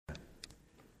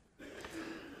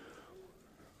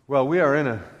Well, we are in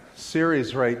a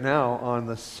series right now on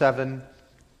the 7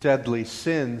 deadly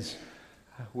sins,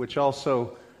 which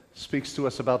also speaks to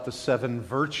us about the 7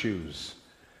 virtues.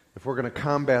 If we're going to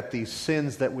combat these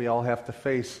sins that we all have to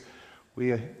face,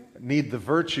 we need the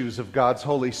virtues of God's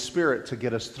Holy Spirit to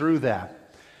get us through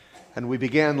that. And we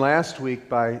began last week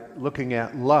by looking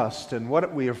at lust, and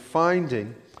what we are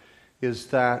finding is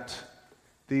that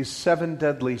these 7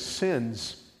 deadly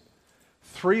sins,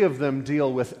 3 of them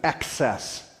deal with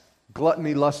excess: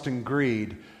 gluttony, lust, and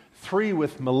greed. 3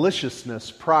 with maliciousness,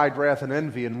 pride, wrath, and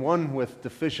envy, and 1 with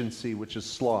deficiency, which is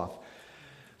sloth.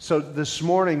 So this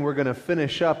morning we're going to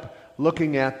finish up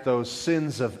looking at those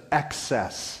sins of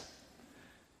excess.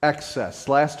 Excess.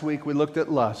 Last week we looked at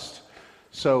lust.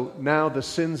 So now the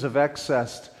sins of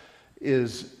excess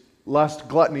is lust,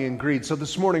 gluttony, and greed. So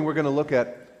this morning we're going to look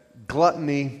at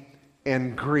gluttony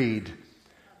and greed.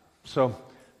 So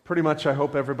pretty much I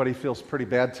hope everybody feels pretty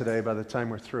bad today by the time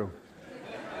we're through,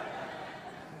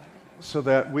 so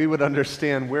that we would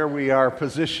understand where we are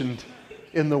positioned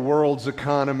in the world's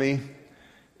economy,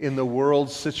 in the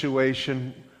world's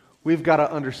situation. We've got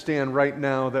to understand right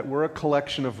now that we're a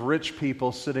collection of rich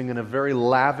people sitting in a very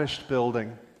lavish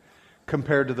building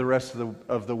compared to the rest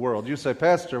of the world. You say,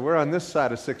 Pastor, we're on this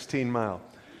side of 16 Mile.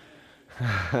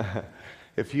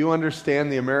 If you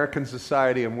understand the American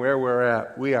society and where we're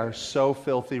at, we are so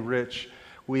filthy rich.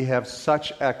 We have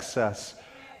such excess.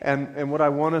 And what I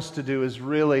want us to do is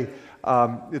really,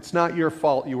 it's not your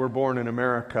fault you were born in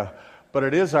America, but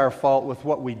it is our fault with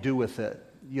what we do with it.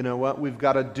 You know what? We've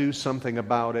got to do something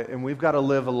about it, and we've got to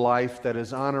live a life that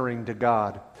is honoring to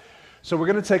God. So we're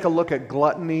going to take a look at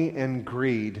gluttony and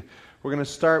greed. We're going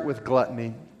to start with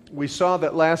gluttony. We saw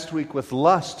that last week with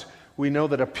lust. We know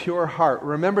that a pure heart,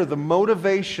 remember the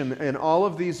motivation in all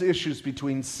of these issues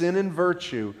between sin and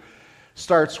virtue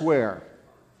starts where?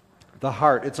 The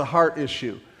heart. It's a heart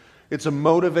issue. It's a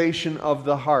motivation of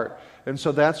the heart. And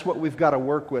so that's what we've got to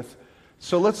work with.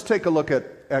 So let's take a look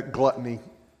at gluttony.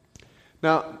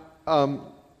 Now,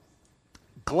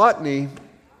 gluttony,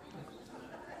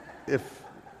 if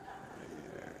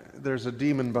there's a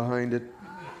demon behind it,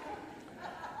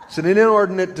 it's an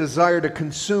inordinate desire to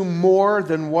consume more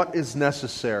than what is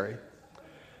necessary.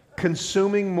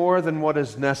 Consuming more than what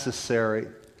is necessary.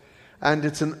 And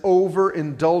it's an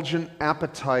overindulgent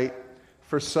appetite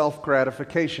for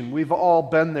self-gratification. We've all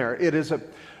been there. It is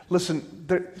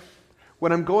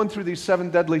when I'm going through these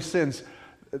 7 deadly sins,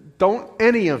 don't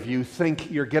any of you think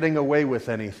you're getting away with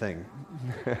anything.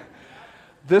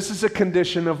 This is a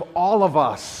condition of all of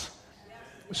us.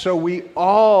 So we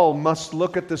all must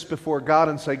look at this before God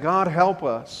and say, God, help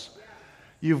us.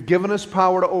 You've given us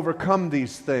power to overcome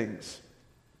these things.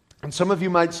 And some of you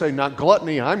might say, not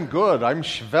gluttony, I'm good, I'm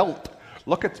svelte,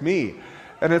 look at me.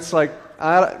 And it's like,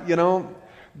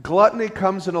 gluttony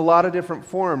comes in a lot of different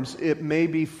forms. It may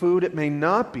be food, it may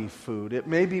not be food. It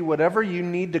may be whatever you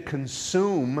need to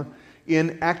consume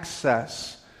in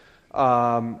excess.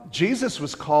 Jesus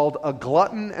was called a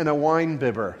glutton and a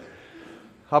wine-bibber.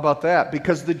 How about that?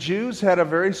 Because the Jews had a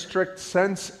very strict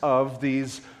sense of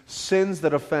these sins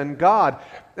that offend God.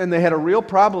 And they had a real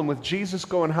problem with Jesus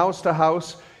going house to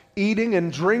house, eating and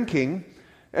drinking,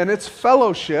 and it's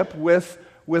fellowship with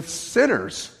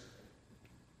sinners.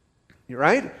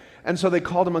 Right? And so they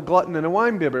called him a glutton and a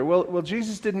wine-bibber. Well,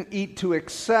 Jesus didn't eat to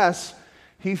excess.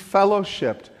 He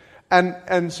fellowshipped.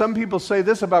 And some people say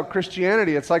this about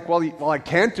Christianity. It's like, well, I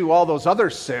can't do all those other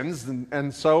sins,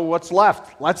 and so what's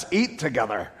left? Let's eat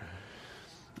together.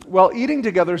 Well, eating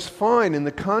together is fine, and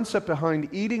the concept behind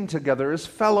eating together is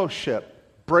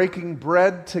fellowship, breaking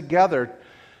bread together.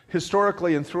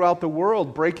 Historically and throughout the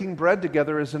world, breaking bread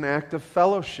together is an act of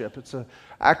fellowship. It's an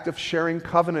act of sharing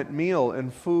covenant meal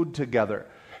and food together.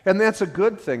 And that's a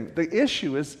good thing. The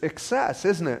issue is excess,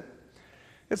 isn't it?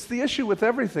 It's the issue with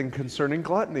everything concerning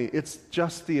gluttony. It's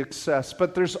just the excess.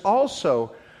 But there's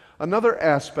also another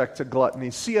aspect to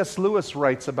gluttony. C.S. Lewis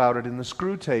writes about it in the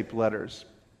Screwtape Letters.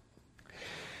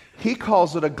 He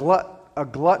calls it a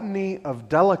gluttony of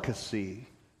delicacy.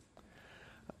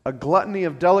 A gluttony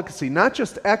of delicacy. Not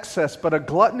just excess, but a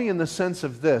gluttony in the sense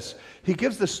of this. He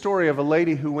gives the story of a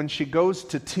lady who, when she goes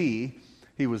to tea,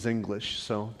 he was English,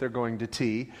 so they're going to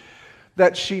tea,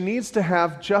 that she needs to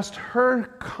have just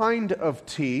her kind of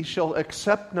tea. She'll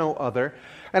accept no other.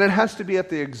 And it has to be at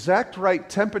the exact right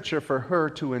temperature for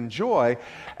her to enjoy,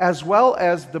 as well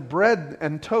as the bread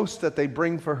and toast that they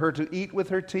bring for her to eat with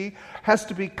her tea has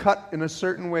to be cut in a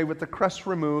certain way with the crust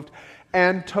removed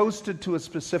and toasted to a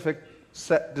specific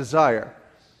set desire.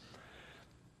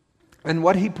 And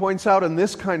what he points out in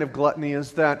this kind of gluttony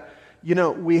is that,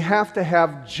 we have to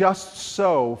have just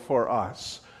so for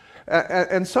us.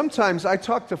 And sometimes I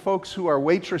talk to folks who are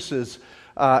waitresses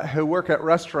who work at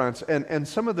restaurants, and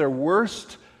some of their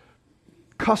worst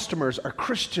customers are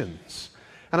Christians.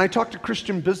 And I talk to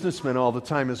Christian businessmen all the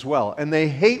time as well, and they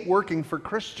hate working for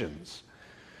Christians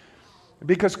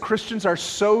because Christians are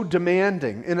so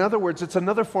demanding. In other words, it's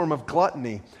another form of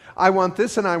gluttony. I want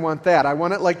this and I want that. I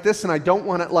want it like this and I don't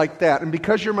want it like that. And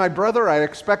because you're my brother, I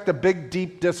expect a big,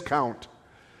 deep discount.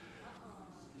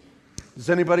 Does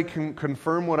anybody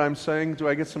confirm what I'm saying? Do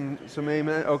I get some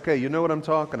amen? Okay, you know what I'm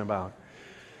talking about.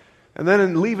 And then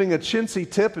in leaving a chintzy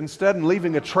tip instead and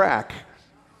leaving a track,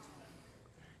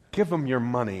 give them your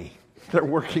money. They're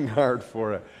working hard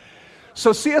for it.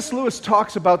 So C.S. Lewis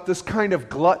talks about this kind of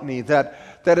gluttony, that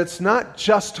it's not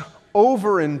just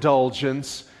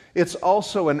overindulgence, it's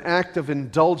also an act of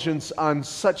indulgence on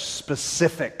such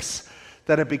specifics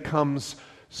that it becomes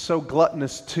so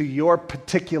gluttonous to your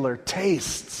particular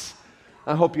tastes.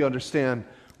 I hope you understand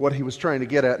what he was trying to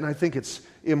get at, and I think it's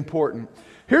important.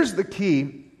 Here's the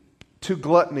key to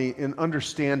gluttony in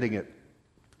understanding it.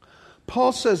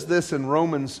 Paul says this in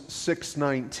Romans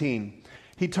 6:19.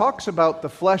 He talks about the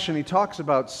flesh and he talks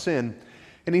about sin,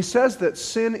 and he says that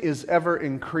sin is ever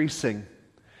increasing.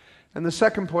 And the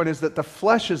second point is that the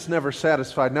flesh is never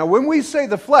satisfied. Now, when we say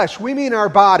the flesh, we mean our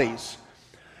bodies.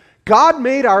 God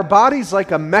made our bodies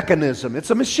like a mechanism. It's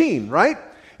a machine, right?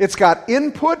 It's got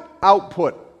input,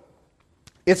 output.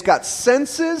 It's got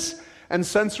senses and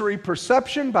sensory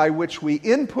perception by which we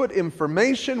input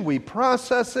information, we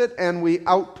process it, and we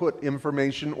output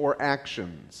information or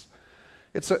actions.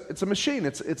 It's a machine.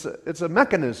 It's a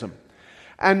mechanism.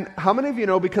 And how many of you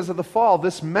know, because of the fall,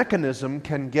 this mechanism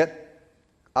can get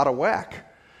out of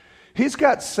whack? He's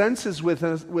got senses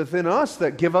within us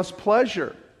that give us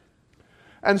pleasure.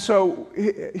 And so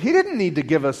he didn't need to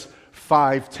give us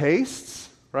 5 tastes,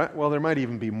 right? Well, there might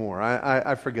even be more.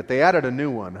 I forget. They added a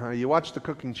new one. You watch the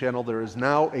cooking channel, there is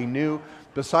now a new,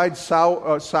 besides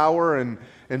sour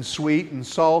and sweet and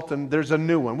salt, and there's a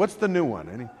new one. What's the new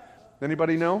one?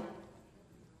 Anybody know?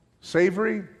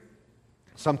 Savory?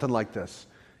 Something like this.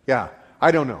 Yeah,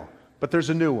 I don't know. But there's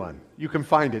a new one. You can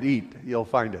find it. Eat. You'll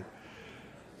find it.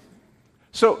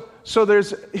 So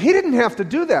he didn't have to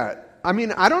do that. I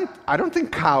mean, I don't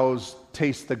think cows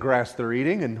taste the grass they're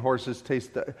eating and horses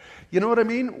taste the... You know what I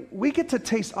mean? We get to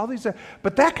taste all these...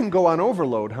 But that can go on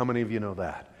overload. How many of you know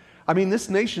that? I mean, this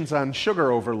nation's on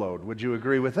sugar overload. Would you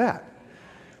agree with that?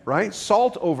 Right?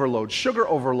 Salt overload, sugar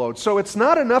overload. So it's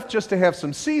not enough just to have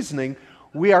some seasoning.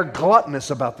 We are gluttonous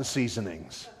about the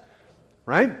seasonings.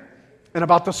 Right? And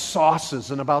about the sauces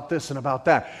and about this and about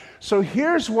that. So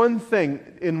here's one thing.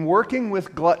 In working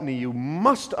with gluttony, you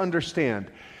must understand.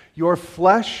 Your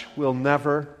flesh will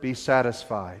never be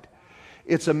satisfied.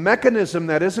 It's a mechanism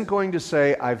that isn't going to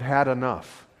say, I've had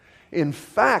enough. In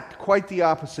fact, quite the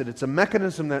opposite. It's a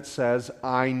mechanism that says,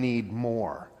 I need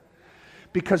more.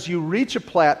 Because you reach a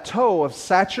plateau of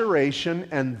saturation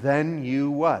and then you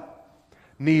what?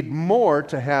 Need more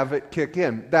to have it kick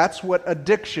in. That's what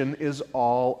addiction is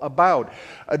all about.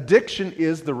 Addiction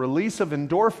is the release of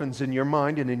endorphins in your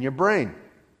mind and in your brain.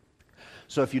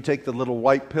 So if you take the little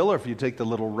white pill, or if you take the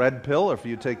little red pill, or if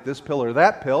you take this pill or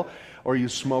that pill, or you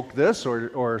smoke this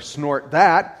or snort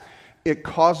that, it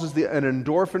causes an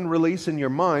endorphin release in your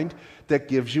mind that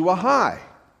gives you a high.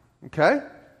 Okay?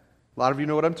 A lot of you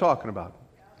know what I'm talking about.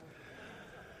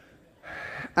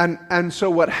 And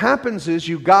so what happens is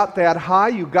you got that high,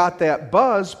 you got that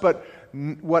buzz, but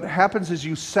what happens is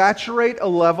you saturate a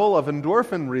level of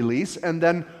endorphin release, and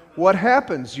then what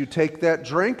happens? You take that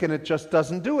drink and it just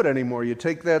doesn't do it anymore. You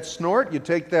take that snort, you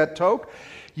take that toke,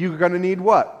 you're going to need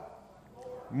what?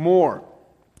 More.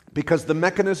 Because the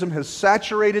mechanism has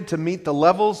saturated to meet the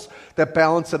levels that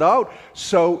balance it out,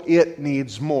 so it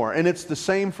needs more. And it's the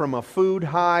same from a food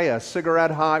high, a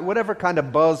cigarette high, whatever kind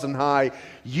of buzz and high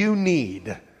you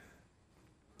need.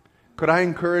 Could I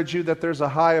encourage you that there's a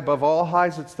high above all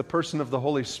highs? It's the person of the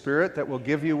Holy Spirit that will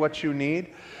give you what you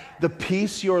need. The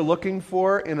peace you're looking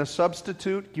for in a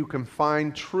substitute, you can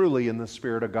find truly in the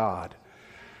Spirit of God.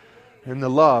 And the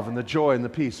love and the joy and the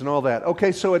peace and all that.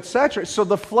 Okay, so it's saturated. So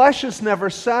the flesh is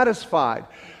never satisfied.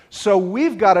 So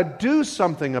we've got to do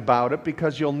something about it,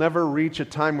 because you'll never reach a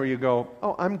time where you go,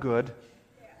 oh, I'm good.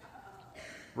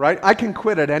 Right? I can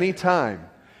quit at any time.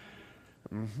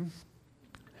 Mm-hmm.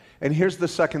 And here's the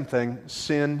second thing.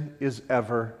 Sin is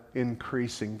ever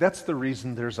increasing. That's the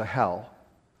reason there's a hell.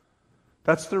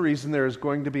 That's the reason there is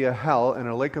going to be a hell and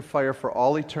a lake of fire for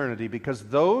all eternity, because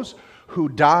those who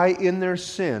die in their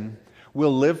sin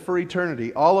will live for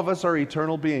eternity. All of us are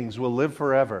eternal beings, will live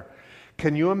forever.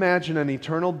 Can you imagine an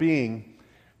eternal being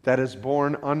that is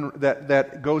born,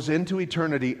 that goes into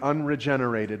eternity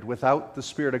unregenerated, without the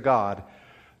Spirit of God,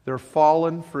 they're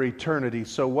fallen for eternity.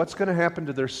 So what's going to happen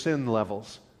to their sin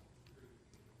levels?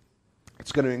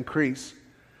 It's going to increase.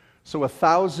 So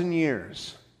 1,000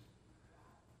 years,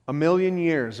 1,000,000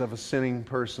 years of a sinning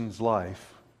person's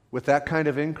life, with that kind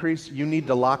of increase, you need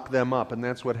to lock them up, and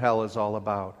that's what hell is all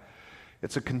about.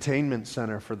 It's a containment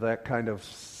center for that kind of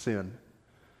sin.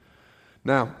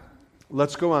 Now,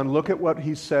 let's go on. Look at what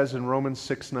he says in Romans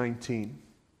 6:19.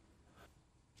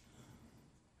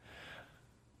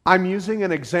 I'm using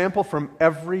an example from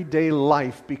everyday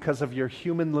life because of your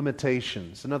human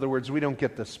limitations. In other words, we don't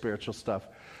get this spiritual stuff.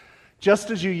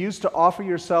 Just as you used to offer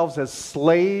yourselves as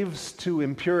slaves to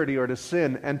impurity or to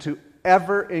sin and to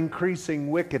ever-increasing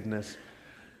wickedness,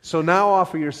 so now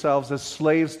offer yourselves as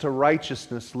slaves to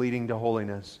righteousness leading to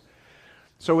holiness.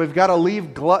 So we've got to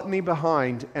leave gluttony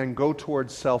behind and go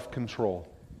towards self-control.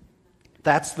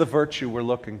 That's the virtue we're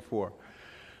looking for.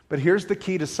 But here's the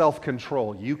key to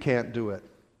self-control. You can't do it.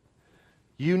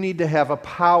 You need to have a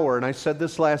power, and I said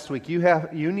this last week,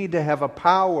 you need to have a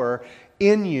power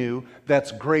in you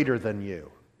that's greater than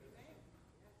you.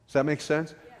 Does that make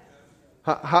sense?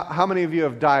 How many of you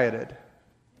have dieted?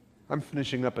 I'm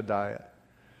finishing up a diet.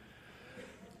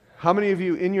 How many of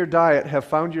you in your diet have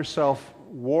found yourself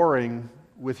warring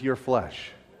with your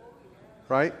flesh?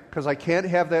 Right? Because I can't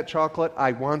have that chocolate,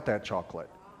 I want that chocolate.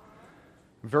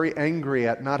 I'm very angry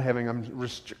at not having,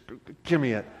 give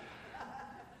me it.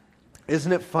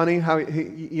 Isn't it funny how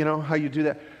you do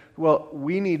that? Well,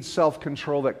 we need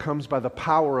self-control that comes by the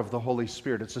power of the Holy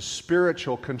Spirit. It's a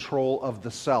spiritual control of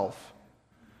the self.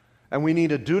 And we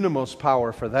need a dunamos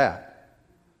power for that.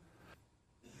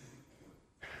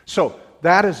 So,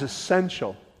 that is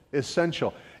essential.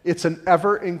 It's an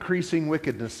ever-increasing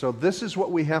wickedness. So this is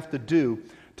what we have to do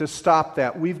to stop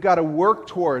that. We've got to work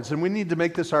towards, and we need to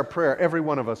make this our prayer, every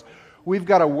one of us. We've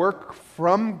got to work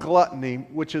from gluttony,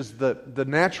 which is the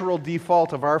natural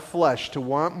default of our flesh, to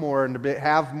want more and to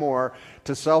have more,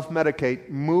 to self-medicate,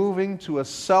 moving to a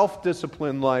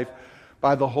self-disciplined life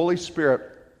by the Holy Spirit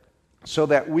so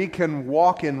that we can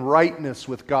walk in rightness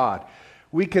with God.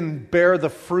 We can bear the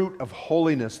fruit of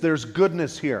holiness. There's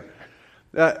goodness here.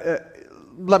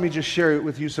 Let me just share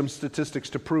with you some statistics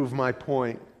to prove my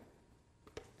point.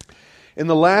 In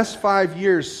the last 5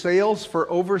 years, sales for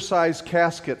oversized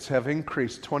caskets have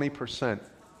increased 20%.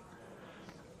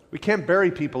 We can't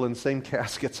bury people in the same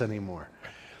caskets anymore.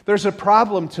 There's a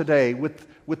problem today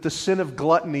with the sin of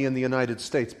gluttony in the United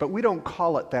States, but we don't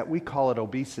call it that. We call it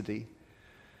obesity.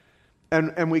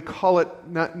 And we call it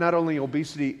not only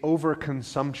obesity,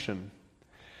 overconsumption.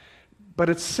 But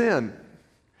it's sin.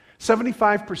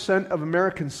 75% of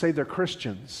Americans say they're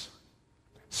Christians.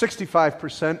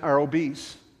 65% are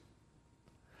obese.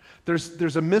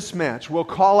 There's a mismatch. We'll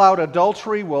call out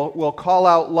adultery, we'll call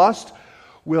out lust,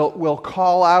 we'll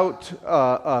call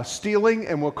out stealing,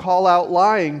 and we'll call out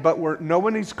lying, but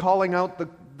nobody's calling out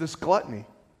this gluttony.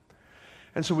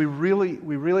 And so we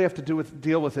really have to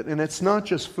deal with it. And it's not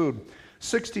just food.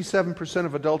 67%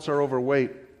 of adults are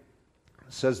overweight,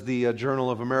 says the Journal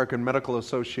of American Medical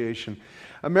Association.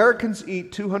 Americans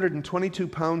eat 222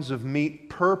 pounds of meat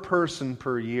per person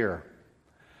per year.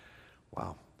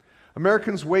 Wow.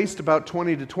 Americans waste about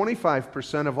 20 to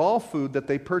 25% of all food that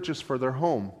they purchase for their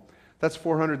home. That's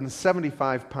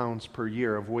 475 pounds per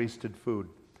year of wasted food.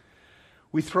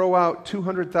 We throw out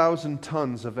 200,000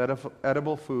 tons of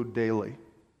edible food daily,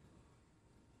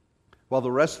 while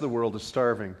the rest of the world is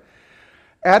starving.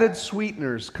 Added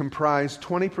sweeteners comprise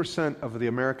 20% of the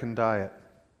American diet.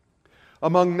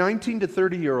 Among 19 to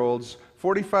 30-year-olds,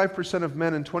 45% of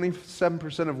men and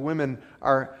 27% of women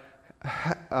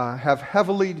have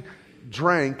heavily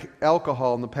drank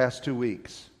alcohol in the past 2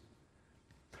 weeks.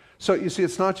 So you see,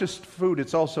 it's not just food,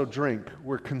 it's also drink.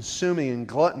 We're consuming and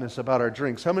gluttonous about our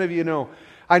drinks. How many of you know,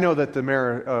 I know that the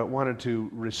mayor wanted to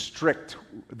restrict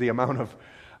the amount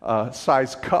of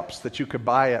size cups that you could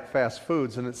buy at fast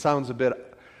foods, and it sounds a bit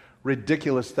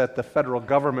ridiculous that the federal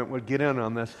government would get in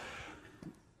on this.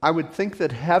 I would think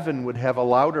that heaven would have a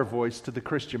louder voice to the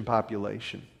Christian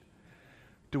population.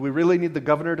 Do we really need the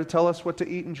governor to tell us what to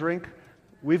eat and drink?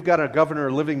 We've got a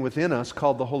governor living within us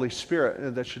called the Holy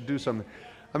Spirit that should do something.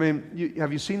 I mean,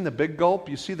 have you seen the big gulp?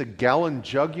 You see the gallon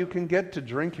jug you can get to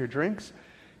drink your drinks?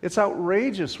 It's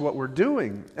outrageous what we're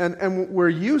doing. And we're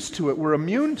used to it. We're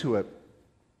immune to it.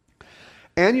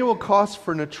 Annual costs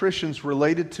for nutrition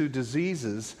related to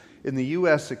diseases in the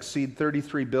U.S. exceed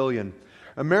 $33 billion.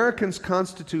 Americans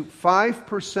constitute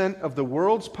 5% of the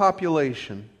world's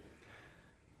population.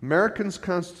 Americans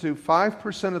constitute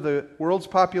 5% of the world's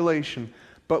population,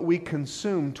 but we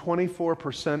consume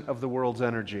 24% of the world's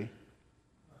energy.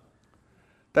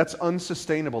 That's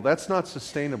unsustainable. That's not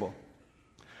sustainable.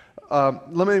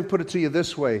 Let me put it to you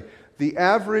this way. The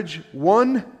average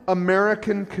one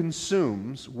American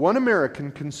consumes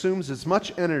as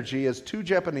much energy as 2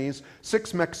 Japanese,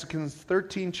 6 Mexicans,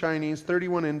 13 Chinese,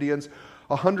 31 Indians,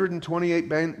 128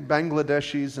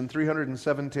 Bangladeshis, and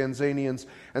 307 Tanzanians,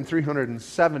 and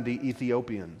 370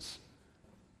 Ethiopians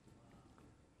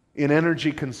in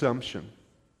energy consumption.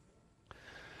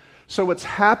 So what's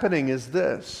happening is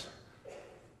this.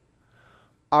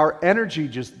 Our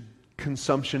energy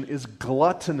consumption is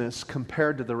gluttonous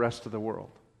compared to the rest of the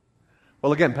world.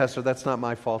 Well, again, Pastor, that's not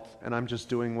my fault, and I'm just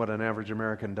doing what an average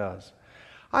American does.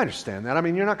 I understand that. I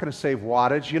mean, you're not going to save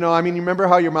wattage. You remember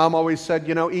how your mom always said,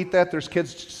 eat that, there's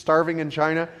kids starving in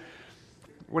China?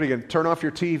 What are you going to turn off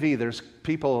your TV? There's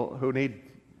people who need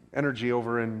energy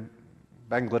over in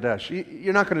Bangladesh.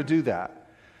 You're not going to do that.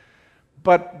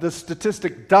 But the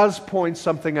statistic does point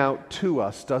something out to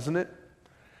us, doesn't it?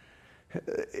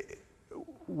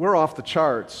 We're off the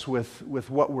charts with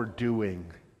what we're doing.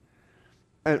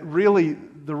 And really,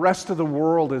 the rest of the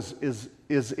world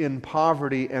is in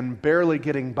poverty and barely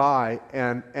getting by,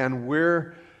 and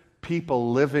we're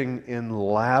people living in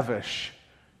lavish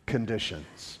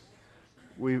conditions.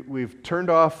 We've turned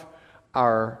off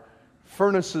our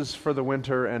furnaces for the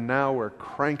winter, and now we're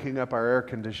cranking up our air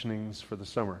conditionings for the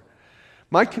summer.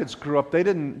 My kids grew up, they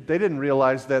didn't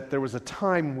realize that there was a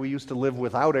time we used to live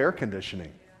without air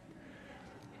conditioning.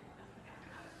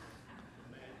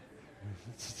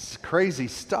 It's crazy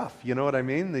stuff, you know what I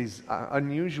mean? These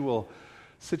unusual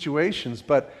situations.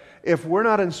 But if we're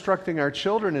not instructing our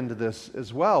children into this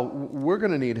as well, we're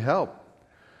going to need help.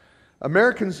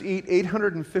 Americans eat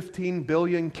 815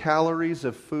 billion calories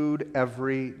of food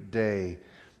every day,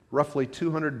 roughly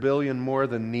 200 billion more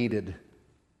than needed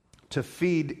to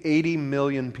feed 80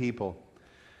 million people.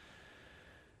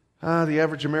 The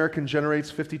average American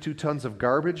generates 52 tons of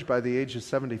garbage by the age of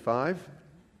 75.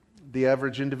 The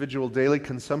average individual daily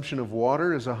consumption of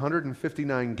water is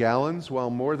 159 gallons, while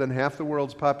more than half the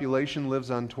world's population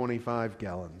lives on 25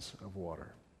 gallons of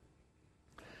water.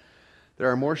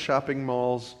 There are more shopping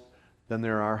malls than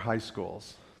there are high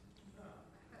schools.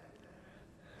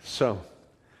 So,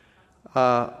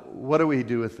 what do we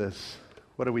do with this?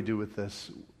 What do we do with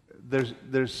this?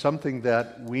 There's something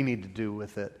that we need to do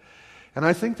with it. And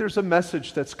I think there's a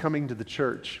message that's coming to the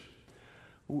church.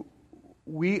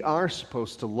 We are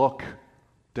supposed to look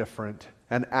different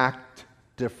and act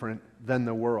different than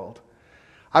the world.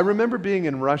 I remember being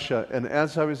in Russia, and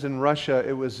as I was in Russia,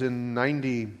 it was in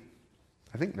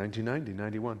 1990,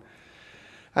 91.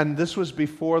 And this was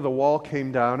before the wall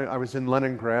came down. I was in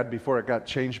Leningrad before it got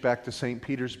changed back to St.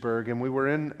 Petersburg, and we were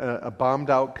in a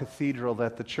bombed-out cathedral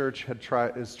that the church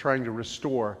is trying to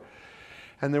restore.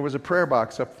 And there was a prayer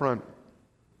box up front,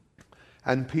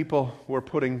 and people were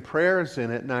putting prayers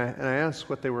in it, and I asked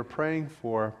what they were praying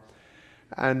for,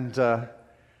 and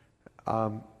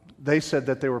they said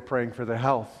that they were praying for their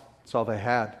health. That's all they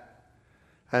had.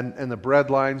 And the bread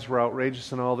lines were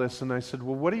outrageous and all this, and I said,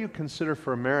 well, what do you consider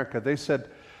for America? They said,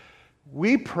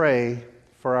 we pray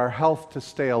for our health to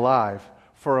stay alive.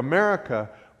 For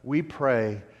America, we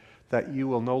pray that you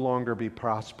will no longer be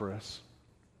prosperous,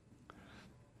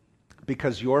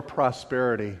 because your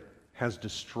prosperity has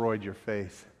destroyed your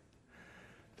faith.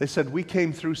 They said, we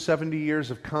came through 70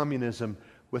 years of communism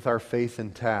with our faith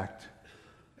intact.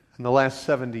 In the last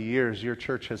 70 years, your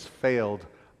church has failed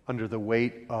under the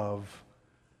weight of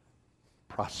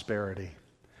prosperity.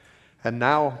 And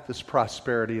now this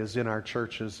prosperity is in our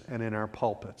churches and in our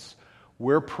pulpits.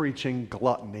 We're preaching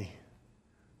gluttony.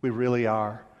 We really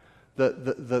are.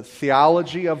 The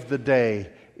theology of the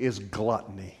day is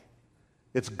gluttony.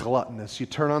 It's gluttonous. You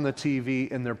turn on the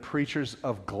TV and they're preachers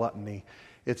of gluttony.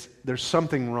 There's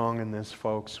something wrong in this,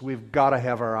 folks. We've got to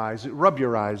have our eyes. Rub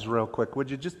your eyes real quick, would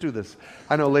you? Just do this.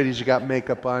 I know, ladies, you got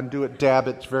makeup on. Do it. Dab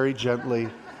it very gently.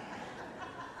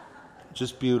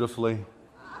 Just beautifully.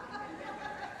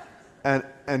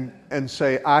 And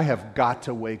say, I have got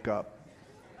to wake up.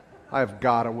 I have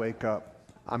got to wake up.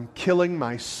 I'm killing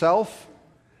myself,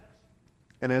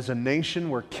 and as a nation,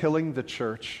 we're killing the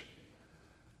church.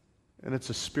 And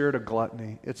it's a spirit of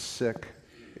gluttony. It's sick.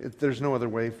 There's no other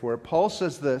way for it. Paul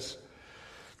says this.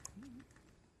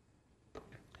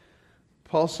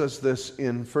 Paul says this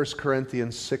in 1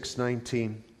 Corinthians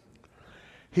 6:19.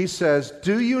 He says,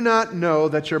 do you not know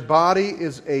that your body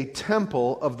is a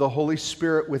temple of the Holy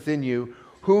Spirit within you,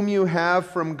 whom you have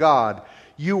from God?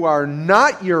 You are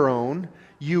not your own.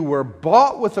 You were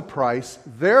bought with a price.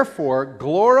 Therefore,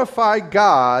 glorify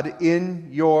God in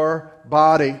your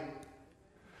body.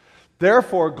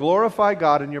 Therefore, glorify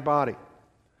God in your body.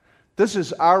 This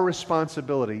is our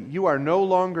responsibility. You are no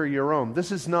longer your own.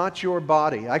 This is not your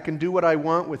body. I can do what I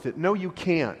want with it. No, you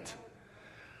can't.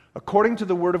 According to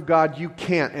the Word of God, you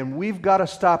can't, and we've got to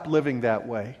stop living that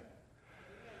way.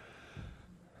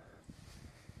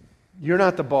 You're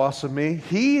not the boss of me.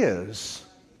 He is.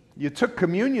 You took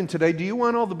communion today. Do you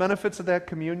want all the benefits of that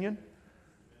communion?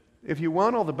 If you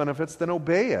want all the benefits, then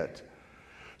obey it.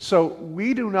 So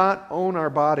we do not own our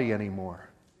body anymore.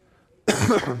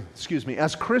 Excuse me.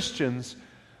 As Christians,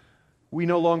 we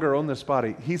no longer own this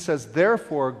body. He says,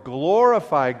 therefore,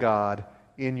 glorify God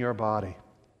in your body.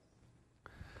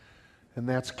 And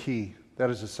that's key.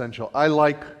 That is essential. I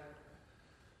like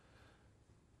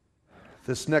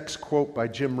this next quote by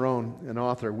Jim Rohn, an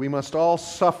author. We must all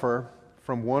suffer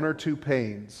from one or two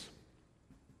pains.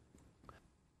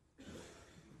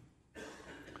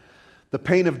 The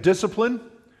pain of discipline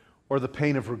or the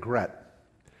pain of regret.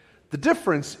 The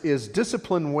difference is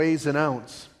discipline weighs an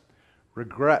ounce,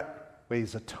 regret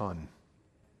weighs a ton.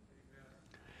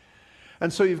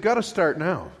 And so you've got to start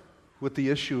now with the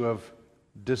issue of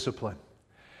discipline.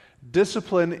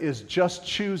 Discipline is just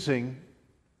choosing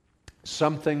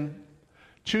something,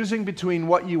 choosing between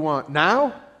what you want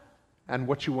now and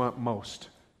what you want most.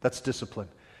 That's discipline.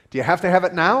 Do you have to have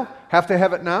it now? Have to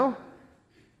have it now?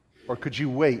 Or could you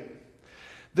wait?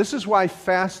 This is why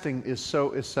fasting is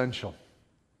so essential.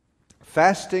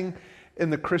 Fasting in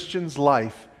the Christian's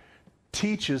life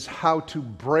teaches how to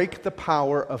break the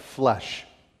power of flesh.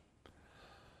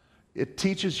 It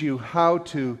teaches you how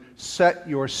to set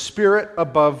your spirit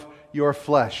above your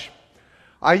flesh.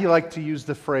 I like to use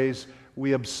the phrase,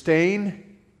 we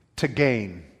abstain to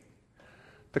gain.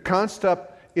 The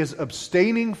concept is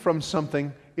abstaining from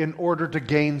something in order to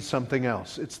gain something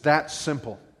else. It's that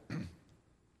simple.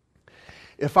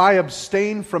 If I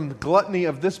abstain from the gluttony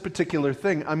of this particular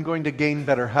thing, I'm going to gain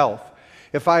better health.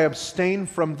 If I abstain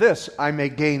from this, I may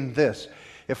gain this.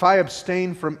 If I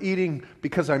abstain from eating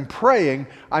because I'm praying,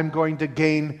 I'm going to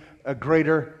gain a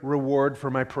greater reward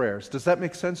for my prayers. Does that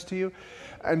make sense to you?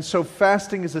 And so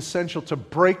fasting is essential to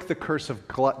break the curse of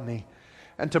gluttony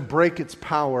and to break its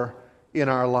power in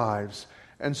our lives.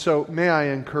 And so may I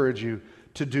encourage you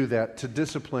to do that, to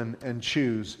discipline and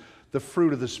choose the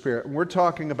fruit of the Spirit. And we're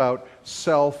talking about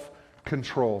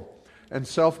self-control. And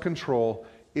self-control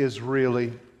is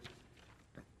really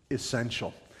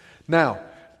essential. Now,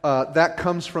 that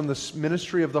comes from the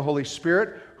ministry of the Holy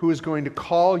Spirit, who is going to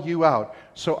call you out.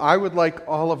 So I would like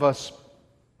all of us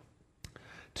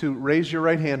to raise your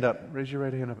right hand up. Raise your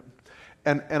right hand up.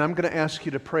 And I'm going to ask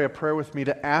you to pray a prayer with me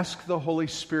to ask the Holy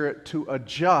Spirit to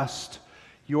adjust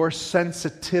your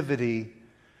sensitivity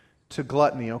to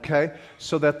gluttony, okay?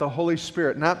 So that the Holy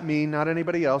Spirit, not me, not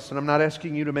anybody else, and I'm not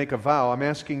asking you to make a vow, I'm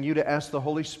asking you to ask the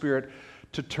Holy Spirit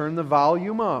to turn the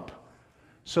volume up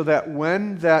so that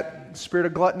when that spirit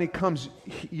of gluttony comes,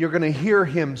 you're going to hear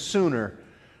Him sooner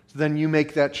than you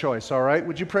make that choice, all right?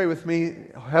 Would you pray with me?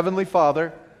 Heavenly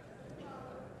Father,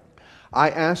 I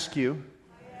ask you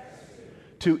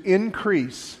to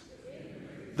increase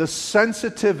the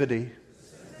sensitivity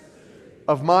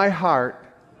of my heart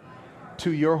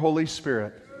to your Holy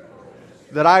Spirit,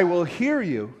 that I will hear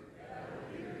you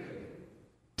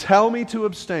tell me to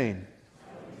abstain,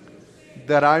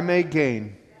 that I may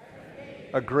gain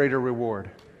a greater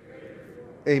reward.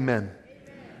 Amen.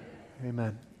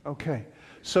 Amen. Okay.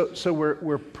 So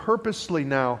we're purposely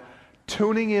now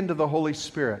tuning into the Holy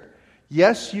Spirit.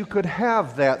 Yes, you could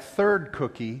have that third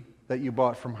cookie that you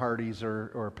bought from Hardee's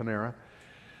or Panera,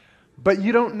 but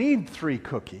you don't need 3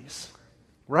 cookies,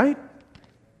 right?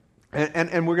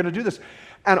 And we're going to do this.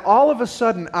 And all of a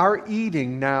sudden, our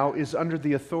eating now is under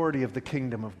the authority of the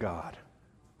kingdom of God.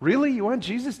 Really? You want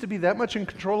Jesus to be that much in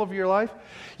control of your life?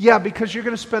 Yeah, because you're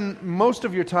going to spend most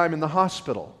of your time in the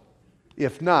hospital.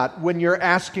 If not, when you're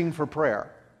asking for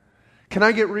prayer. Can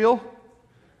I get real?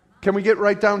 Can we get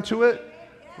right down to it?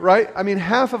 Right? I mean,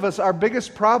 half of us, our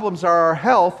biggest problems are our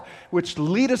health, which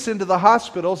lead us into the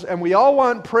hospitals, and we all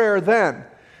want prayer then.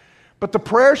 But the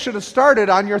prayer should have started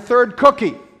on your third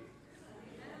cookie.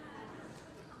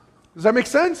 Does that make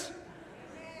sense?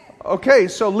 Okay,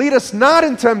 so lead us not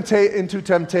into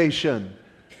temptation.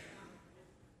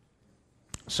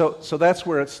 So that's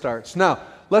where it starts. Now,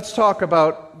 let's talk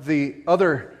about the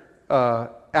other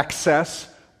excess,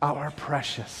 our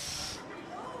precious.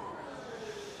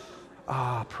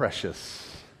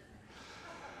 Precious.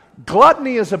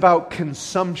 Gluttony is about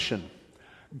consumption.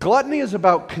 Gluttony is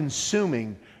about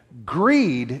consuming.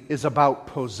 Greed is about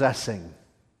possessing.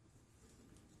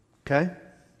 Okay?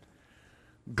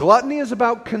 Gluttony is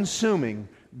about consuming.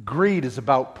 Greed is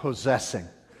about possessing.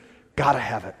 Gotta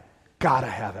have it. Gotta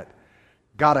have it.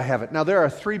 Gotta have it. Now, there are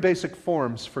 3 basic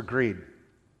forms for greed.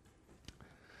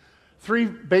 3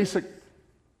 basic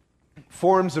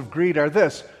forms of greed are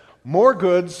this: more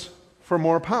goods for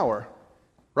more power.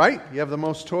 Right? You have the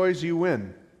most toys, you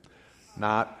win.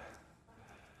 Not.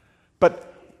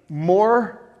 But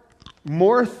more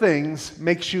things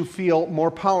makes you feel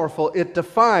more powerful. It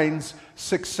defines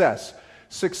success.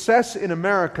 Success in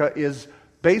America is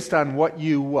based on what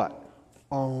you what?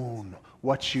 Own.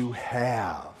 What you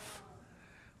have.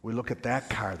 We look at that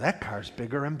car. That car's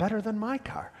bigger and better than my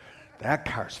car. That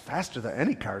car's faster than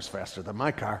any car's faster than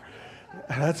my car.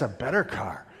 That's a better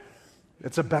car.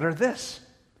 It's a better this.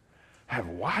 Have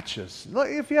watches.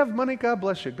 If you have money, God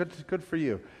bless you. Good for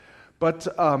you. But,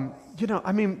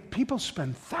 people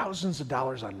spend thousands of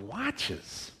dollars on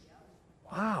watches.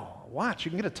 Wow, a watch.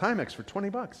 You can get a Timex for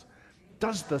 $20.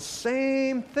 Does the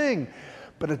same thing,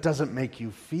 but it doesn't make you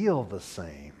feel the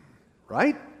same,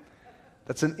 right?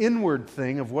 That's an inward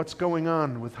thing of what's going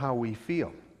on with how we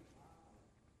feel.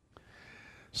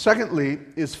 Secondly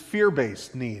is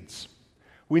fear-based needs.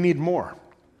 We need more.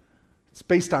 It's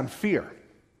based on fear.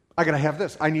 I got to have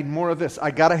this. I need more of this.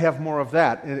 I got to have more of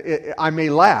that. I may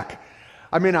lack.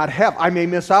 I may not have. I may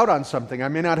miss out on something. I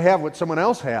may not have what someone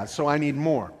else has, so I need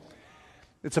more.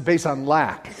 It's a base on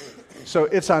lack. So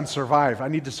it's on survive. I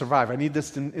need to survive. I need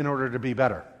this in order to be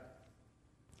better.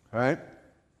 All right?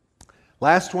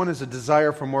 Last one is a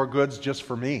desire for more goods just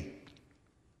for me.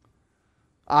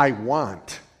 I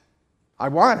want it. I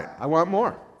want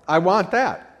more. I want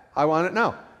that. I want it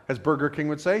now. As Burger King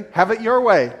would say, have it your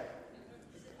way.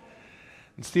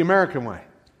 It's the American way.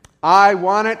 I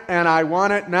want it and I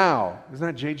want it now. Isn't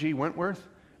that J.G. Wentworth?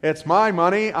 It's my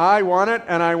money, I want it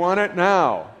and I want it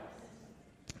now.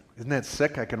 Isn't that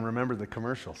sick? I can remember the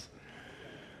commercials.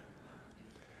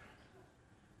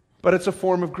 But it's a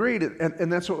form of greed,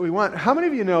 and that's what we want. How many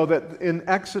of you know that in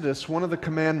Exodus, one of the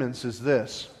commandments is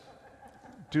this?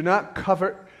 Do not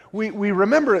covet. We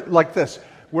remember it like this.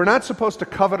 We're not supposed to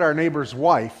covet our neighbor's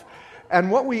wife. And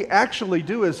what we actually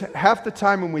do is half the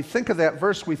time when we think of that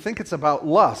verse, we think it's about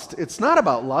lust. It's not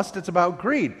about lust, it's about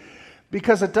greed.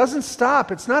 Because it doesn't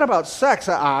stop. It's not about sex.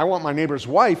 I want my neighbor's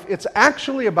wife. It's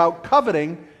actually about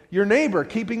coveting your neighbor,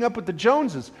 keeping up with the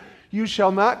Joneses. You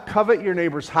shall not covet your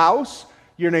neighbor's house,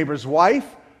 your neighbor's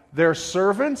wife, their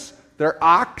servants, their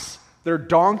ox, their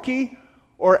donkey,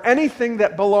 or anything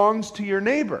that belongs to your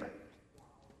neighbor.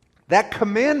 That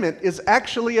commandment is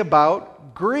actually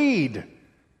about greed.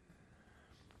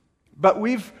 But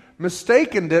we've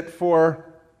mistaken it for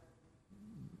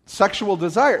sexual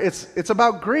desire. It's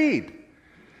about greed.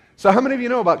 So how many of you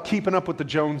know about keeping up with the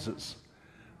Joneses?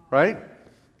 Right?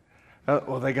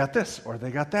 Well, they got this, or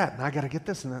they got that, and I got to get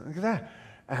this and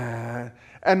that.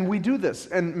 And we do this.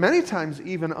 And many times,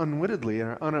 even unwittingly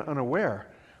or unaware,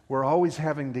 we're always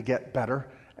having to get better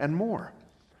and more.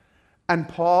 And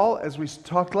Paul, as we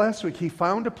talked last week, he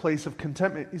found a place of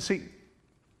contentment. You see,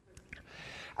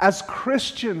 as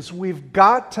Christians, we've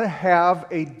got to have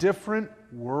a different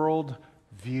world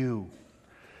view.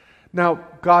 Now,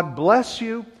 God bless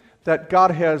you that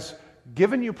God has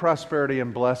given you prosperity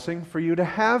and blessing for you to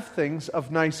have things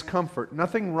of nice comfort.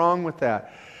 Nothing wrong with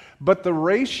that. But the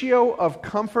ratio of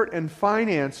comfort and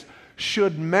finance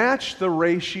should match the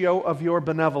ratio of your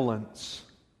benevolence.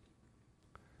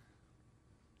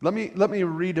 Let me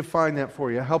redefine that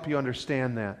for you, help you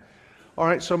understand that. All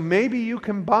right, so maybe you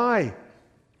can buy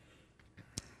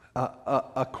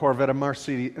a Corvette, a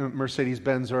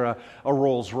Mercedes-Benz, or a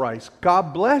Rolls-Royce.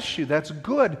 God bless you, that's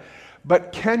good.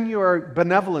 But can your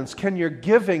benevolence, can your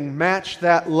giving match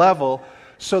that level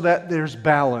so that there's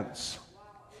balance?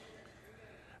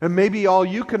 And maybe all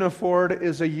you can afford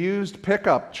is a used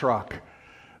pickup truck,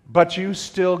 but you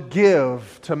still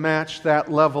give to match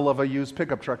that level of a used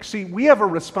pickup truck. See, we have a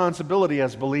responsibility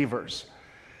as believers.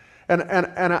 And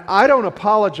I don't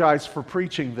apologize for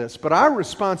preaching this, but our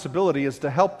responsibility is to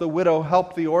help the widow,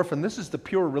 help the orphan. This is the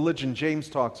pure religion James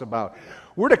talks about.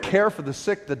 We're to care for the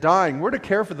sick, the dying. We're to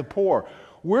care for the poor.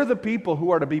 We're the people who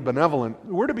are to be benevolent.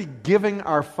 We're to be giving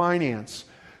our finance.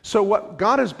 So what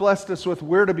God has blessed us with,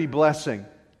 we're to be blessing.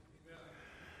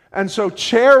 And so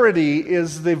charity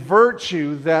is the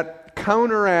virtue that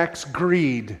counteracts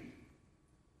greed.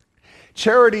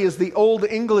 Charity is the old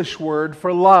English word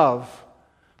for love,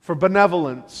 for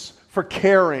benevolence, for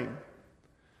caring.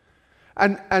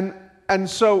 And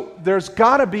so there's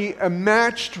got to be a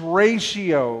matched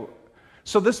ratio.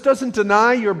 So this doesn't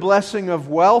deny your blessing of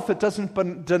wealth. It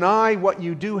doesn't deny what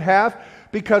you do have,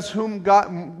 because whom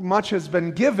much has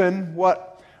been given,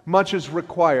 what much is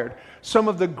required. Some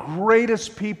of the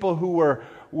greatest people who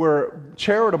were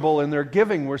charitable in their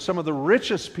giving were some of the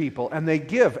richest people, and they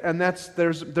give, and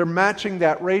they're matching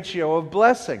that ratio of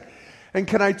blessing. And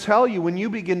can I tell you, when you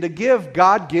begin to give,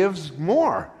 God gives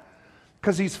more,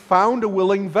 because He's found a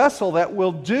willing vessel that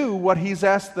will do what He's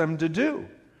asked them to do.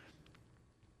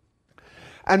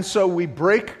 And so we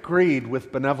break greed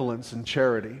with benevolence and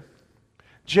charity.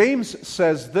 James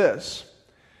says this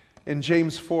in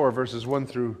James 4, verses 1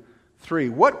 through 3.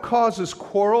 What causes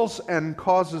quarrels and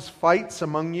causes fights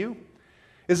among you?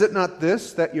 Is it not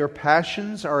this, that your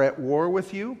passions are at war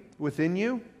within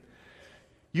you?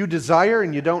 You desire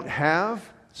and you don't have,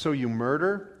 so you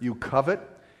murder. You covet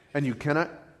and you cannot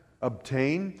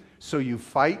obtain, so you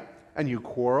fight and you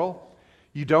quarrel.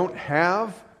 You don't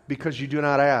have because you do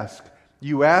not ask.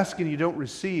 You ask and you don't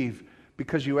receive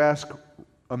because you ask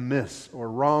amiss or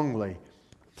wrongly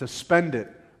to spend it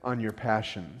on your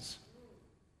passions.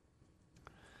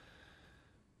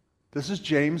 This is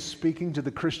James speaking to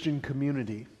the Christian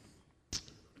community.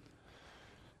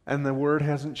 And the word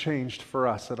hasn't changed for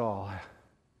us at all.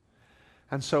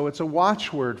 And so it's a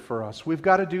watchword for us. We've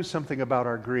got to do something about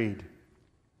our greed.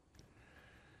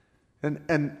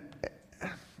 And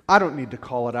I don't need to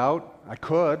call it out. I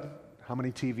could. How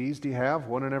many TVs do you have?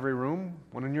 One in every room?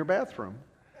 One in your bathroom?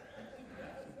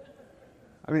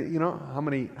 I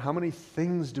mean, how many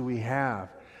things do we have?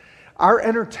 Our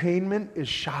entertainment is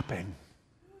shopping.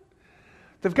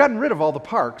 They've gotten rid of all the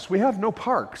parks. We have no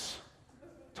parks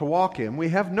to walk in. We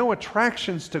have no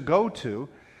attractions to go to.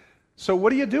 So what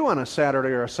do you do on a Saturday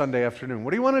or a Sunday afternoon?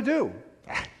 What do you want to do?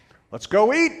 Let's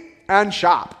go eat and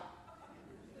shop.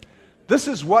 This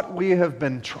is what we have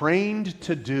been trained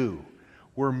to do.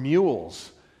 We're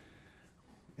mules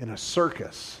in a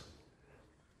circus.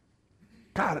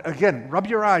 God, again, rub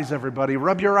your eyes, everybody.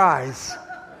 Rub your eyes.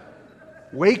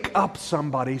 Wake up,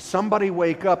 somebody. Somebody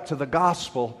wake up to the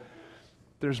gospel.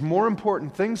 There's more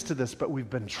important things to this, but we've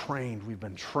been trained. We've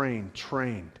been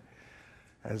trained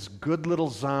as good little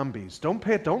zombies. Don't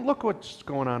look what's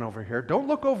going on over here. Don't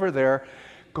look over there.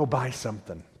 Go buy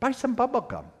something. Buy some bubble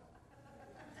gum.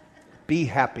 Be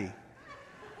happy.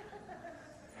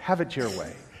 Have it your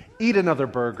way. Eat another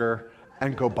burger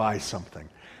and go buy something.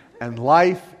 And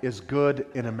life is good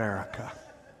in America.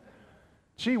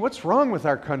 Gee, what's wrong with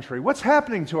our country? What's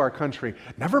happening to our country?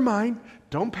 Never mind.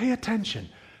 Don't pay attention.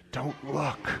 Don't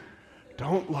look.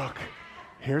 Don't look.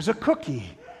 Here's a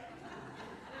cookie.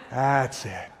 That's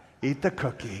it. Eat the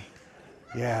cookie.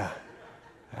 Yeah,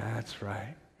 that's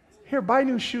right. Here, buy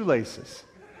new shoelaces.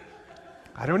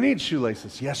 I don't need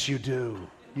shoelaces. Yes, you do.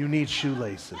 You need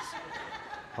shoelaces.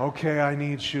 Okay, I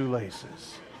need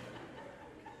shoelaces.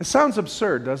 It sounds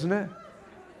absurd, doesn't it?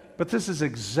 But this is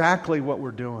exactly what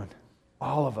we're doing.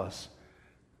 All of us.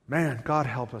 Man, God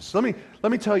help us. Let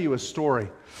me tell you a story.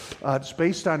 It's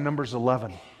based on Numbers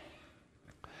 11.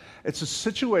 It's a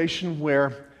situation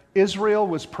where Israel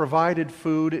was provided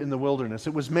food in the wilderness.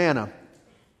 It was manna.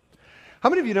 How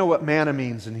many of you know what manna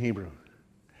means in Hebrew?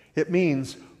 It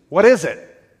means, what is it?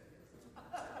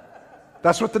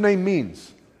 That's what the name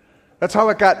means. That's how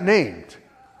it got named.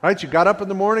 Right? You got up in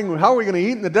the morning, how are we going to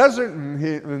eat in the desert?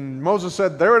 And Moses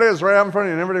said, there it is right out in front of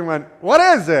you. And everybody went, what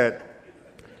is it?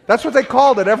 That's what they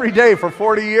called it every day for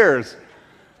 40 years.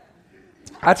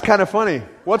 That's kind of funny.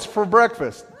 What's for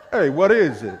breakfast? Hey, what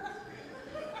is it?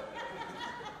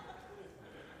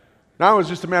 Now it was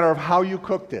just a matter of how you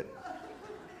cooked it.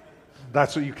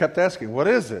 That's what you kept asking. What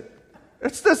is it?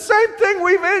 It's the same thing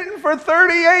we've eaten for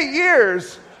 38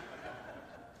 years.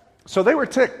 So they were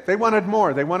ticked. They wanted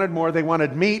more. They wanted more. They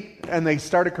wanted meat. And they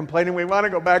started complaining, we want to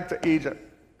go back to Egypt.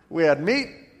 We had meat,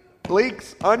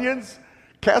 leeks, onions,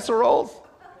 casseroles.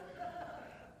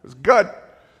 It was good.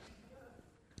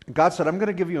 God said, I'm going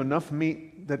to give you enough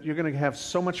meat that you're going to have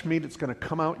so much meat it's going to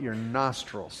come out your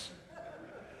nostrils.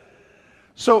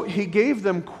 So he gave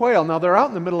them quail. Now they're out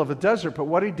in the middle of a desert, but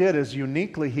what he did is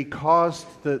uniquely he caused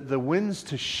the winds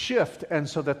to shift, and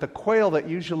so that the quail that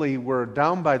usually were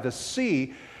down by the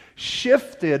sea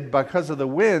shifted because of the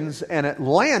winds, and it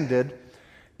landed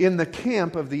in the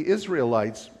camp of the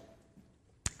Israelites.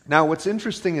 Now what's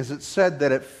interesting is it said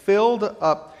that it filled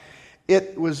up,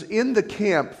 it was in the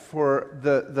camp for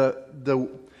the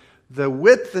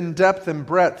width and depth and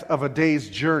breadth of a day's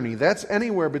journey. That's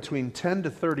anywhere between 10 to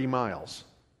 30 miles.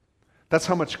 That's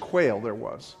how much quail there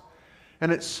was.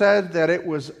 And it said that it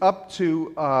was up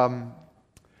to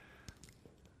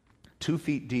 2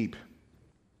 feet deep.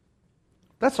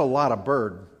 That's a lot of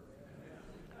bird.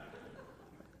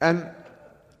 And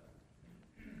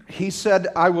he said,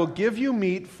 I will give you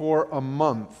meat for a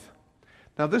month.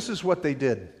 Now this is what they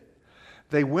did.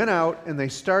 They went out and they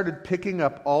started picking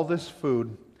up all this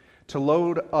food to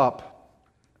load up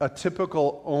a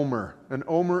typical omer. An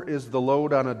omer is the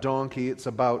load on a donkey. It's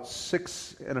about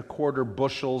 6.25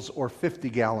 bushels or 50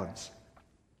 gallons.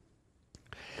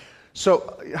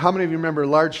 So how many of you remember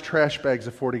large trash bags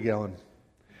of 40 gallon?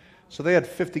 So they had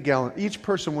 50 gallon. Each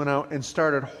person went out and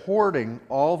started hoarding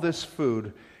all this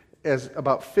food as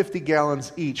about 50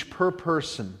 gallons each per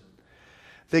person.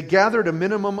 They gathered a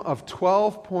minimum of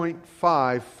 12.5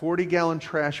 40-gallon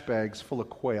trash bags full of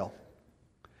quail.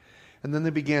 And then they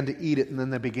began to eat it, and then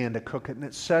they began to cook it. And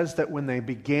it says that when they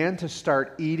began to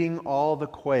start eating all the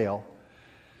quail,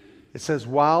 it says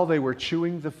while they were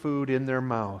chewing the food in their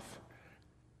mouth,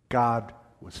 God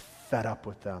was fed up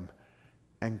with them,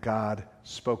 and God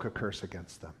spoke a curse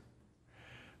against them.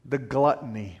 The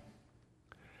gluttony.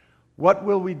 What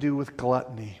will we do with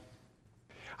gluttony?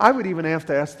 I would even have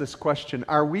to ask this question.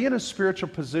 Are we in a spiritual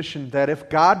position that if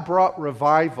God brought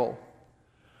revival,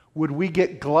 would we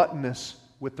get gluttonous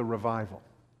with the revival?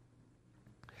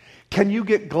 Can you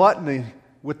get gluttony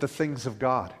with the things of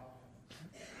God?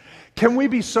 Can we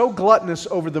be so gluttonous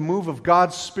over the move of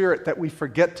God's Spirit that we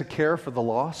forget to care for the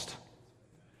lost?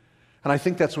 And I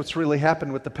think that's what's really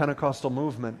happened with the Pentecostal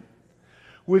movement.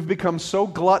 We've become so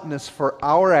gluttonous for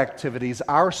our activities,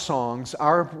 our songs,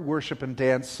 our worship and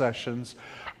dance sessions,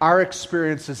 our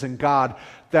experiences in God,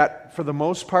 that for the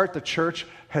most part the church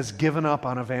has given up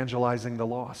on evangelizing the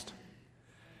lost.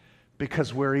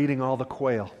 Because we're eating all the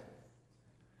quail.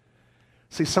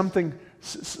 See,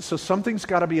 something's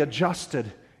got to be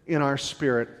adjusted in our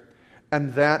spirit,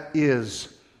 and that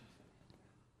is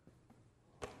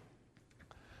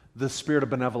the spirit of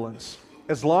benevolence.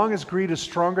 As long as greed is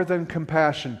stronger than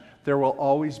compassion, there will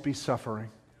always be suffering.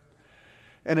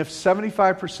 And if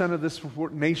 75% of this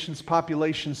nation's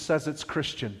population says it's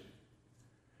Christian,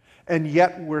 and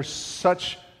yet we're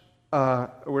so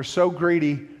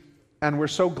greedy and we're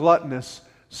so gluttonous,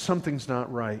 something's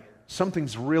not right.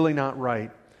 Something's really not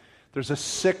right. There's a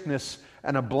sickness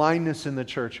and a blindness in the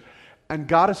church. And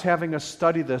God is having us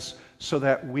study this so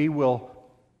that we will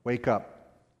wake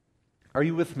up. Are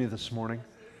you with me this morning?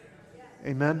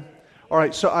 Amen? All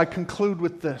right, so I conclude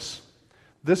with this.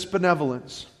 This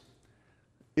benevolence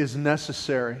is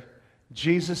necessary.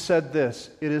 Jesus said this,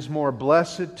 "It is more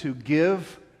blessed to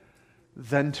give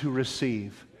than to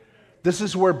receive." This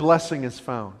is where blessing is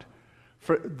found.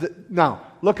 Now,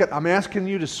 I'm asking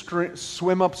you to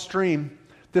swim upstream.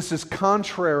 This is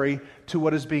contrary to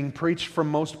what is being preached from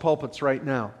most pulpits right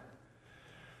now.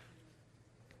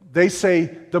 They say,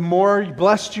 the more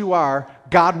blessed you are,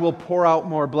 God will pour out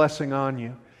more blessing on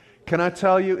you. Can I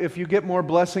tell you, if you get more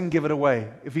blessing, give it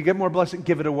away. If you get more blessing,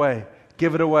 give it away.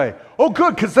 Give it away. Oh,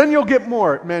 good, because then you'll get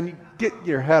more. Man, get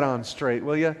your head on straight,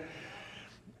 will you?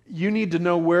 You need to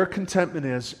know where contentment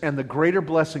is, and the greater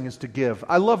blessing is to give.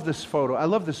 I love this photo. I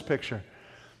love this picture.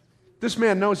 This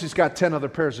man knows he's got 10 other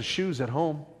pairs of shoes at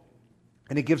home,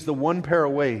 and he gives the one pair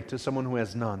away to someone who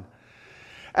has none.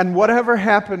 And what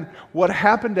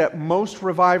happened at most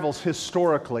revivals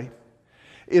historically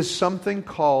is something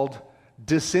called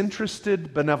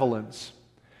disinterested benevolence.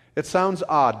 It sounds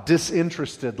odd,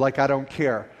 disinterested, like I don't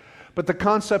care. But the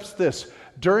concept's this.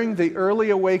 During the early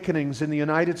awakenings in the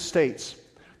United States,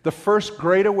 the first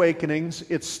great awakenings,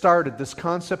 it started, this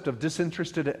concept of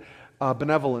disinterested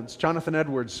benevolence. Jonathan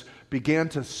Edwards began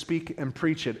to speak and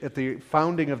preach it at the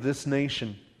founding of this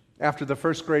nation after the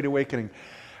first great awakening.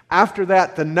 After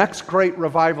that, the next great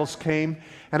revivals came,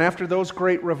 and after those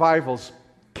great revivals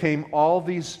came all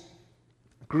these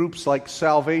groups like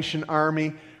Salvation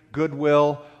Army,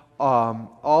 Goodwill,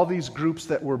 all these groups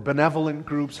that were benevolent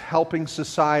groups, helping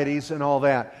societies and all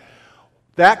that.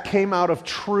 That came out of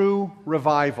true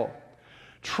revival.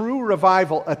 True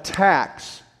revival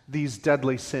attacks these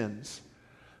deadly sins.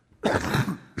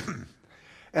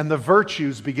 And the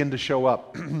virtues begin to show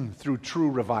up through true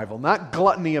revival. Not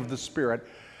gluttony of the Spirit,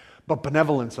 but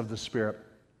benevolence of the Spirit.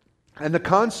 And the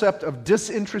concept of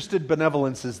disinterested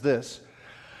benevolence is this.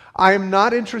 I am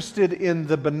not interested in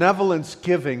the benevolence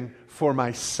giving for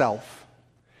myself.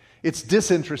 It's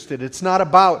disinterested. It's not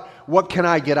about what can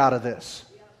I get out of this.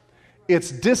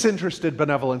 It's disinterested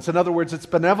benevolence. In other words, it's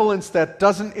benevolence that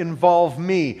doesn't involve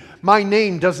me. My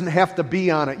name doesn't have to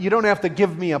be on it. You don't have to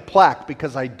give me a plaque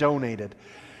because I donated.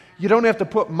 You don't have to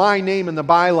put my name in the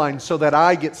byline so that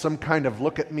I get some kind of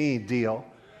look at me deal.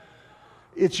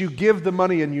 It's you give the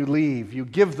money and you leave. You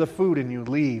give the food and you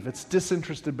leave. It's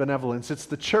disinterested benevolence. It's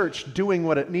the church doing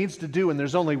what it needs to do, and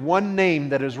there's only one name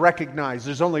that is recognized.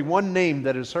 There's only one name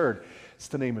that is heard. It's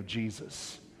the name of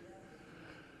Jesus.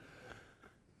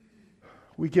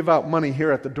 We give out money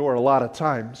here at the door a lot of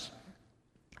times.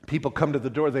 People come to the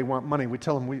door, they want money. We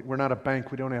tell them we're not a bank,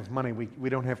 we don't have money, we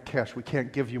don't have cash, we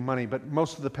can't give you money. But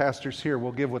most of the pastors here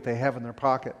will give what they have in their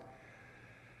pocket.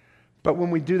 But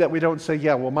when we do that, we don't say,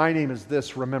 yeah, well, my name is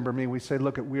this, remember me. We say,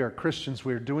 look, we are Christians,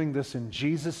 we are doing this in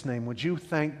Jesus' name. Would you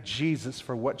thank Jesus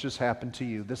for what just happened to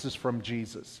you? This is from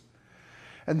Jesus.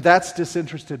 And that's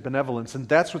disinterested benevolence, and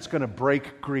that's what's going to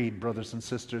break greed, brothers and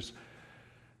sisters.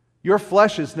 Your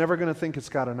flesh is never going to think it's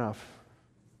got enough.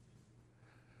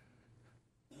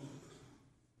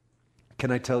 Can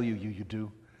I tell you, you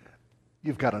do?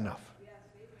 You've got enough.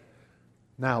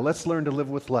 Now, let's learn to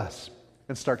live with less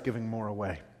and start giving more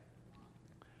away.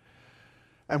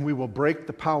 And we will break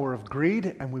the power of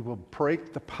greed, and we will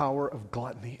break the power of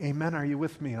gluttony. Amen? Are you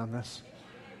with me on this?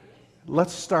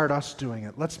 Let's start us doing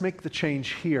it. Let's make the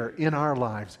change here in our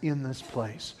lives, in this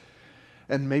place.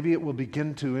 And maybe it will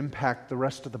begin to impact the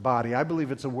rest of the body. I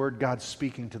believe it's a word God's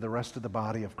speaking to the rest of the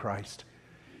body of Christ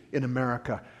in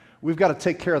America. We've got to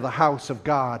take care of the house of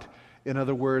God. In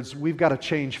other words, we've got to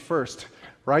change first,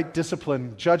 right?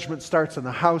 Discipline, judgment starts in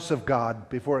the house of God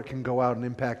before it can go out and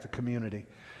impact the community.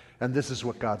 And this is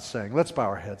what God's saying. Let's bow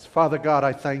our heads. Father God,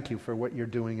 I thank you for what you're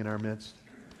doing in our midst.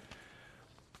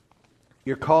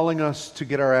 You're calling us to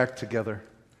get our act together.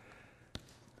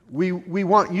 We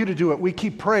want you to do it. We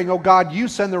keep praying, oh God, you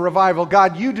send the revival.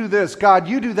 God, you do this. God,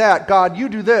 you do that. God, you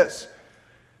do this.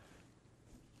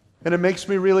 And it makes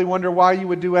me really wonder why you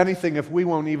would do anything if we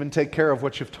won't even take care of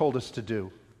what you've told us to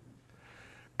do.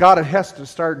 God, it has to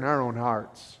start in our own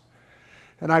hearts.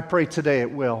 And I pray today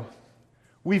it will.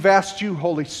 We've asked you,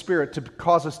 Holy Spirit, to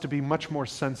cause us to be much more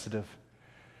sensitive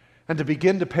and to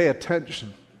begin to pay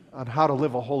attention on how to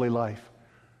live a holy life.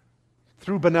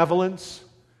 Through benevolence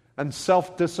and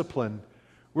self-discipline,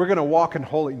 we're going to walk in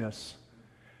holiness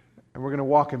and we're going to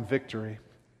walk in victory.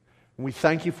 And we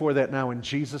thank you for that now in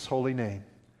Jesus' holy name.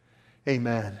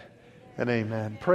 Amen and amen.